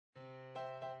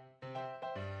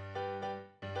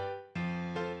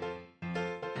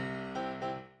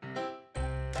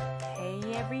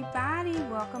everybody,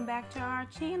 welcome back to our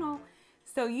channel.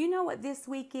 So you know what this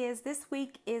week is? This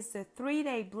week is the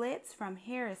 3-day blitz from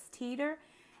Teeter,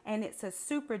 and it's a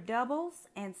super doubles.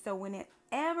 And so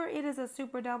whenever it is a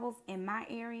super doubles in my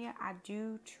area, I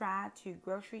do try to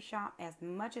grocery shop as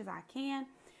much as I can.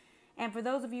 And for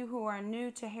those of you who are new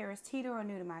to Teeter or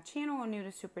new to my channel or new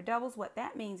to super doubles, what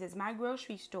that means is my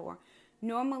grocery store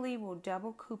normally will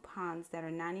double coupons that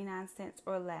are 99 cents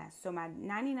or less. So my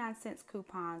 99 cents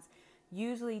coupons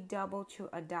usually double to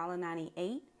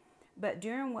 $1.98, but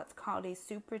during what's called a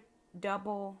super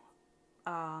double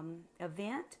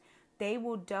event, they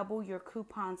will double your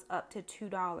coupons up to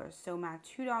 $2. So my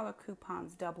 $2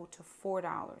 coupons double to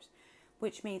 $4,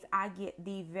 which means I get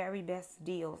the very best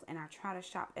deals, and I try to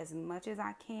shop as much as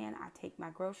I can. I take my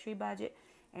grocery budget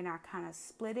and I kind of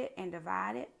split it and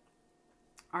divide it.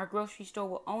 Our grocery store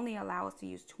will only allow us to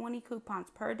use 20 coupons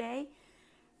per day,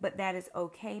 but that is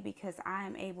okay because I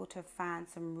am able to find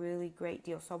some really great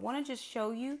deals. So I want to just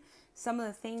show you some of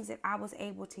the things that I was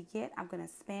able to get. I'm going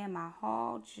to span my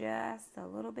haul just a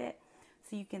little bit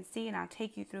so you can see, and I'll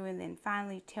take you through and then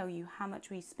finally tell you how much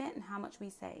we spent and how much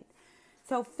we saved.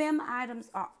 So fem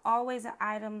items are always an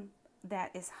item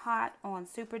that is hot on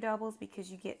super doubles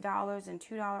because you get $1 and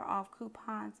 $2 off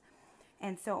coupons.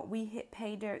 And so we hit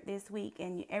pay dirt this week,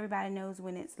 and everybody knows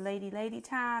when it's lady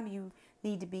time, you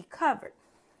need to be covered.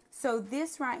 So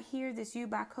this right here, this U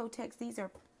by Kotex, these are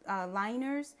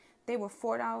liners. They were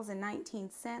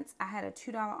 $4.19. I had a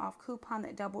 $2 off coupon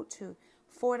that doubled to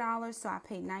 $4, so I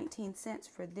paid 19 cents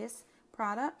for this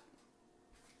product.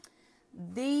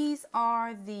 These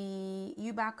are the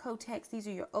U by Kotex. These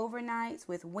are your overnights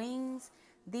with wings.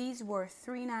 These were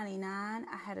 $3.99.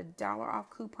 I had a $1 off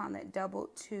coupon that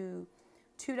doubled to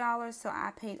 $2, so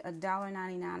I paid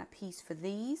 $1.99 a piece for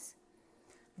these.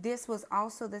 This was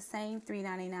also the same,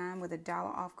 $3.99 with a $1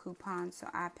 off coupon, so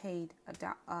I paid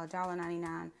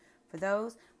 $1.99 for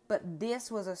those. But this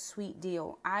was a sweet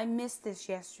deal. I missed this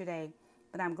yesterday,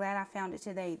 but I'm glad I found it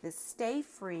today. The Stay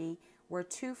Free were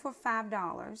 2 for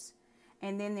 $5,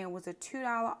 and then there was a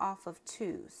 $2 off of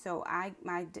 2. So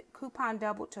my coupon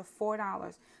doubled to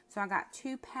 $4, so I got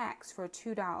 2 packs for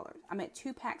 $2. I meant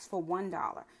 2 packs for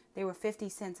 $1. They were 50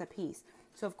 cents a piece.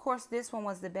 So of course this one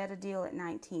was the better deal at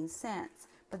 19 cents,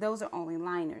 but those are only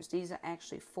liners. These are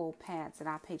actually full pads that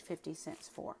I paid 50 cents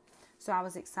for. So I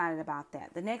was excited about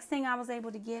that. The next thing I was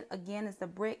able to get again is the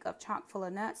brick of chock full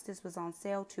of nuts. This was on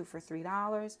sale, 2 for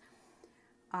 $3.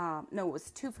 No, it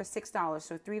was 2 for $6,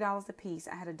 so $3 a piece.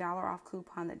 I had a $1 off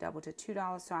coupon that doubled to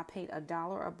 $2, so I paid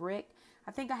 $1 a brick.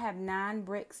 I think I have 9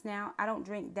 bricks now. I don't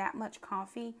drink that much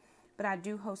coffee, but I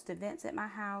do host events at my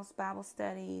house, Bible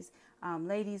studies,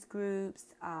 ladies groups,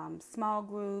 small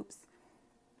groups,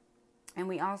 and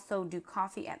we also do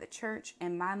coffee at the church,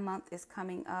 and my month is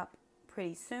coming up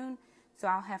pretty soon, so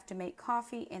I'll have to make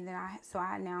coffee, and then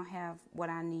I now have what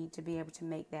I need to be able to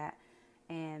make that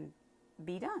and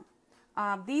be done.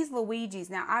 These Luigi's,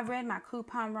 now I read my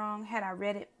coupon wrong. Had I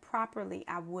read it properly,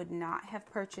 I would not have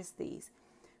purchased these.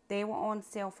 They were on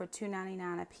sale for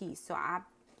 $2.99 a piece, so I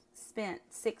spent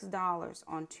 $6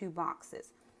 on 2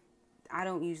 boxes. I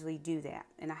don't usually do that,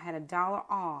 and I had a $1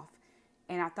 off,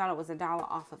 and I thought it was a $1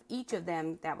 off of each of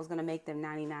them. That was going to make them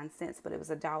 99 cents, but it was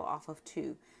a $1 off of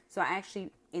 2. So I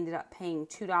actually ended up paying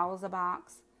 $2 a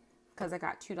box because I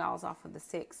got $2 off of the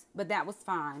 6, but that was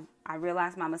fine. I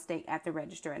realized my mistake at the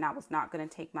register, and I was not going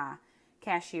to take my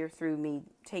cashier through me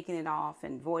taking it off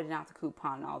and voiding out the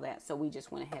coupon and all that. So we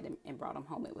just went ahead and brought them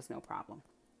home. It was no problem.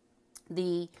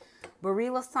 The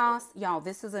Barilla sauce, y'all,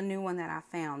 this is a new one that I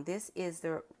found. This is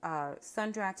the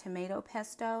sun-dried tomato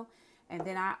pesto, and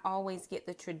then I always get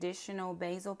the traditional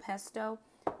basil pesto.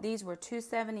 These were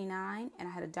 $2.79, and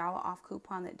I had a $1 off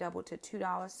coupon that doubled to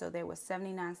 $2, so they were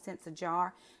 79 cents a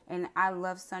jar. And I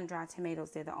love sun-dried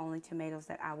tomatoes. They're the only tomatoes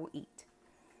that I will eat.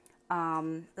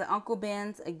 The Uncle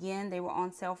Ben's, again, they were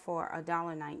on sale for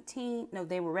 $1.19. No,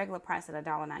 they were regular price at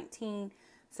 $1.19.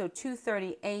 So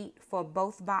 $2.38 for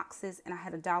both boxes, and I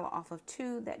had a $1 off of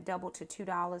 2 that doubled to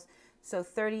 $2. So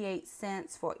 38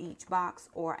 cents for each box,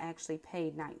 or actually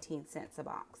paid 19 cents a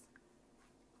box.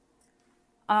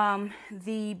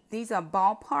 These are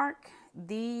Ballpark.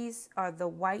 These are the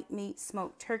white meat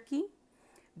smoked turkey.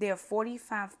 They're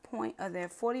 45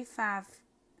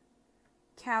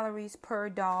 calories per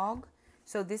dog.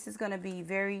 So this is going to be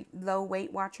very low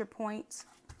Weight Watcher points.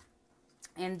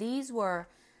 And these were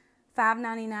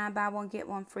 $5.99 buy one get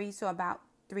one free, so about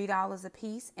 $3 a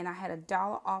piece. And I had a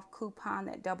 $1 off coupon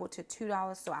that doubled to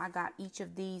 $2, so I got each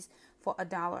of these for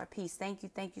 $1 a piece. Thank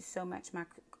you so much, my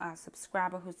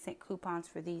subscriber who sent coupons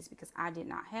for these, because I did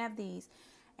not have these,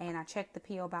 and I checked the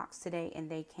P.O. box today and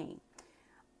they came.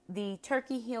 The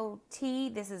Turkey Hill tea,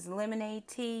 this is lemonade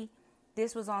tea.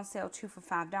 This was on sale 2 for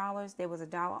 $5. There was a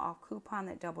 $1 off coupon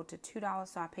that doubled to $2,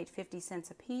 so I paid 50 cents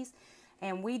a piece.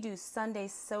 And we do Sunday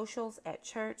socials at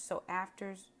church, so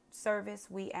after service,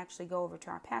 we actually go over to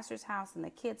our pastor's house and the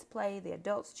kids play, the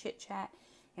adults chit chat,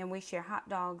 and we share hot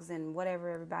dogs and whatever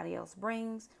everybody else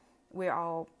brings. We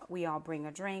all bring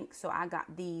a drink. So I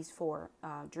got these for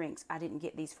drinks. I didn't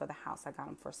get these for the house. I got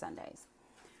them for Sundays.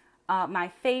 My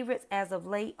favorites as of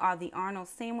late are the Arnold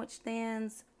sandwich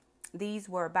thins. These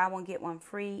were buy one get one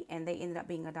free, and they ended up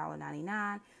being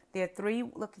 $1.99. There are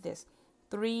look at this,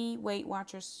 3 Weight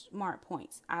Watchers Smart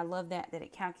Points. I love that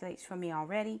it calculates for me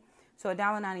already. So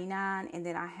 $1.99, and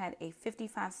then I had a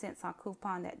 55 cents on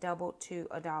coupon that doubled to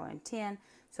 $1.10.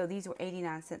 So these were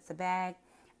 89 cents a bag.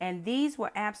 And these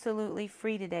were absolutely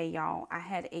free today, y'all. I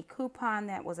had a coupon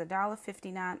that was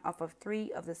 $1.59 off of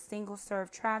 3 of the single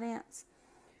serve Tridents.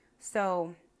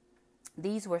 So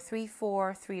these were 3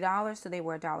 for $3, so they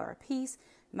were $1 a piece.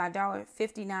 My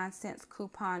 $1.59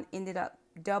 coupon ended up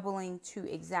doubling to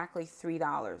exactly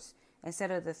 $3.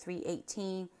 Instead of the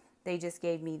 $3.18, they just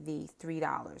gave me the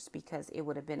 $3 because it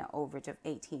would have been an overage of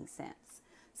 18 cents.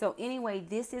 So anyway,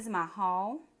 this is my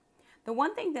haul. The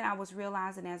one thing that I was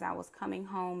realizing as I was coming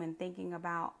home and thinking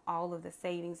about all of the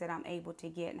savings that I'm able to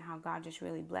get and how God just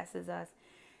really blesses us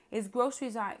is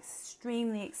groceries are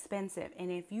extremely expensive.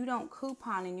 And if you don't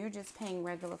coupon and you're just paying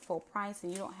regular full price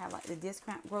and you don't have like the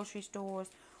discount grocery stores,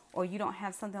 or you don't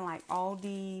have something like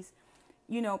Aldi's,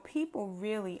 you know, people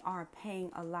really are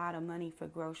paying a lot of money for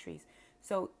groceries.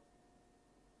 So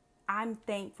I'm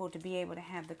thankful to be able to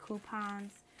have the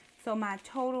coupons. So my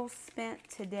total spent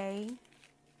today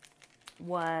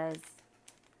was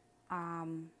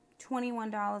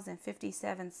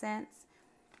 $21.57,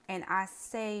 and I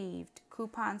saved,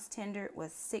 coupons tendered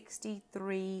was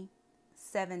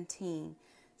 $63.17.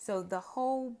 So the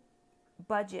whole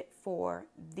budget for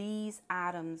these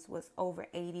items was over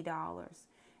 $80.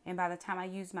 And by the time I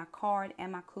used my card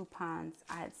and my coupons,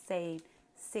 I had saved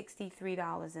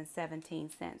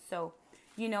 $63.17. So,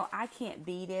 you know, I can't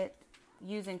beat it.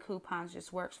 Using coupons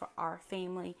just works for our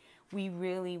family. We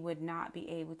really would not be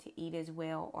able to eat as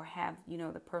well or have, you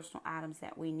know, the personal items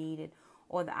that we needed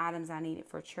or the items I needed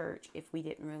for church if we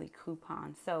didn't really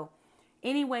coupon. So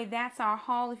anyway, that's our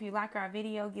haul. If you like our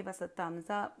video, give us a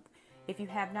thumbs up. If you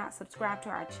have not subscribed to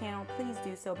our channel, please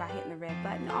do so by hitting the red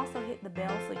button. Also hit the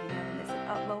bell so you never miss an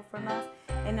upload from us.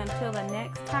 And until the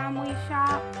next time we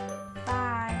shop,